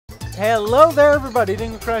Hello there everybody,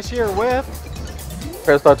 Dingo Crash here with...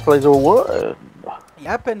 Press start to play 01.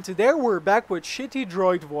 Yep, and today we're back with Shitty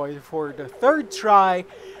Droid Void for the third try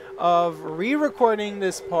of re-recording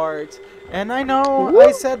this part. And I know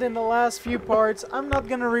I said in the last few parts I'm not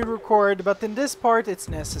gonna re-record, but in this part it's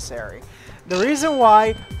necessary. The reason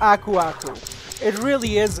why, Aku Aku. It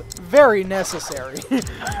really is very necessary.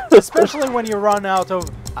 Especially when you run out of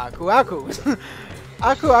Aku Akus.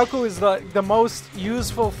 Aku Aku is the most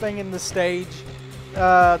useful thing in the stage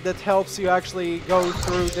that helps you actually go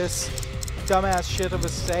through this dumbass shit of a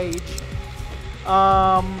stage.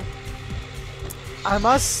 I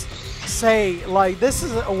must say, like, this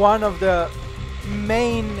is one of the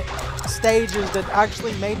main stages that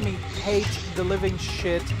actually made me hate the living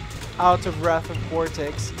shit out of Wrath of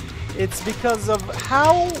Cortex. It's because of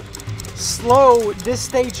how slow this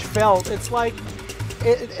stage felt. It's like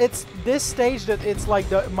it's this stage that it's like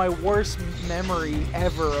my worst memory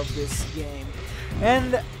ever of this game.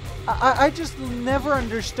 And I just never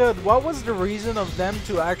understood what was the reason of them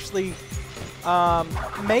to actually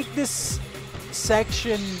make this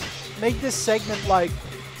segment like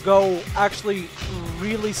go actually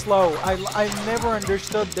really slow. I never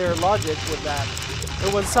understood their logic with that.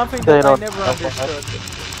 It was something that I never understood.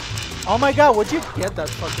 Oh my god, would you get that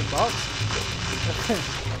fucking box?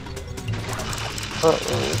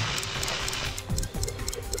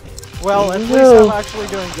 Well, at least I'm actually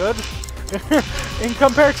doing good. In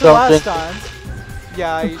compared to last time.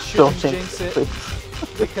 Yeah, I shouldn't jinx it.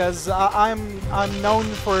 Because I'm known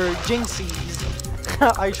for jinxies.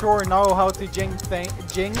 I sure know how to jinx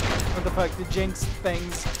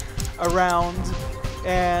things around.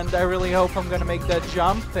 And I really hope I'm gonna make that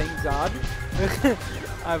jump, thank god.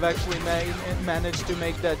 I've actually managed to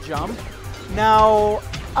make that jump. Now,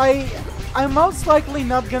 I'm most likely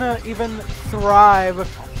not gonna even thrive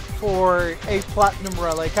for a platinum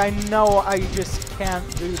relic. I know I just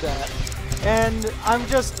can't do that. And I'm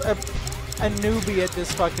just a newbie at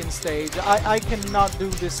this fucking stage. I cannot do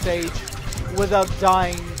this stage without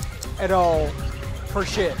dying at all for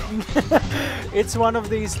shit. It's one of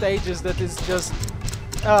these stages that is just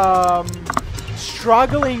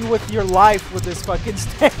struggling with your life with this fucking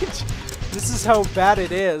stage. This is how bad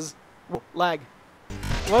it is. Lag.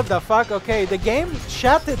 What the fuck? Okay, the game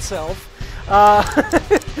shat itself.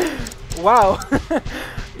 Wow.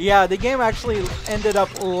 Yeah, the game actually ended up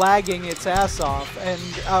lagging its ass off, and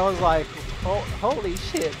I was like, oh, holy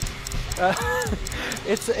shit.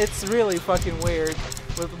 It's really fucking weird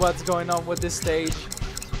with what's going on with this stage.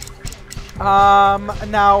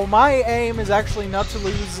 Now my aim is actually not to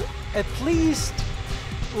lose at least,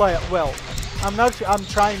 like, well, I'm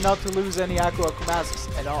trying not to lose any Aku Aku masks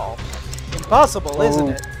at all. Impossible, isn't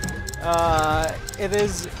it? It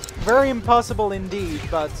is very impossible indeed,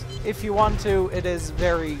 but if you want to, it is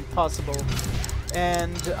very possible.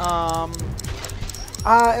 And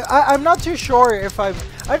I'm not too sure if I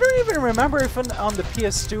don't even remember if on the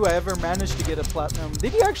PS2 I ever managed to get a platinum.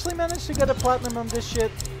 Did you actually manage to get a platinum on this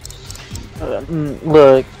shit?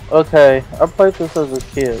 Look, okay, I played this as a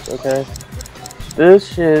kid, okay? This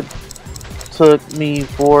shit took me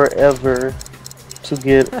forever to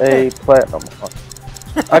get a platinum.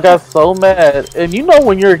 I got so mad, and you know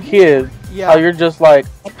when you're a kid, how you're just like,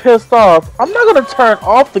 I'm pissed off, I'm not gonna turn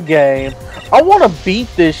off the game, I wanna beat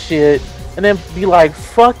this shit, and then be like,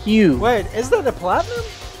 fuck you. Wait, is that a platinum?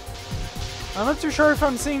 I'm not too sure if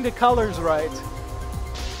I'm seeing the colors right.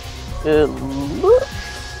 It looks...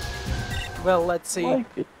 Well, let's see. Like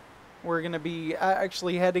it. We're gonna be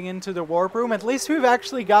actually heading into the warp room. At least we've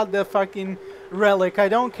actually got the fucking relic. I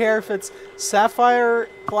don't care if it's sapphire,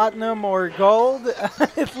 platinum, or gold.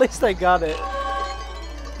 At least I got it.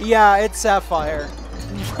 Yeah, it's sapphire.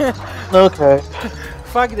 Okay.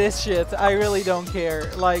 Fuck this shit. I really don't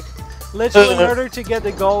care. Like, literally, in order to get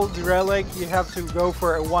the gold relic, you have to go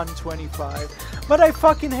for a 125. But I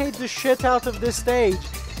fucking hate the shit out of this stage.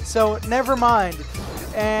 So, never mind.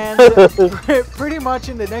 And pretty much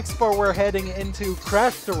in the next part we're heading into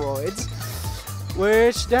Crash Droids,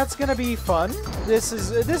 which that's gonna be fun. This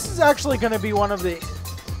is actually gonna be one of the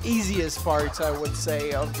easiest parts, I would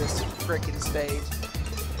say, of this frickin' stage.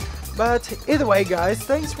 But either way, guys,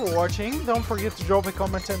 thanks for watching. Don't forget to drop a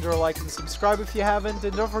comment and or like and subscribe if you haven't,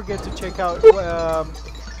 and don't forget to check out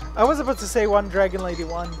I was about to say One Dragon Lady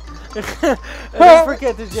 1. Don't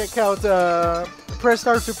forget to check out Press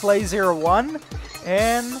Start to Play 01.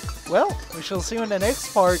 And, well, we shall see you in the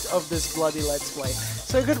next part of this bloody Let's Play.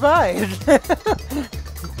 So goodbye!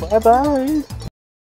 Bye-bye!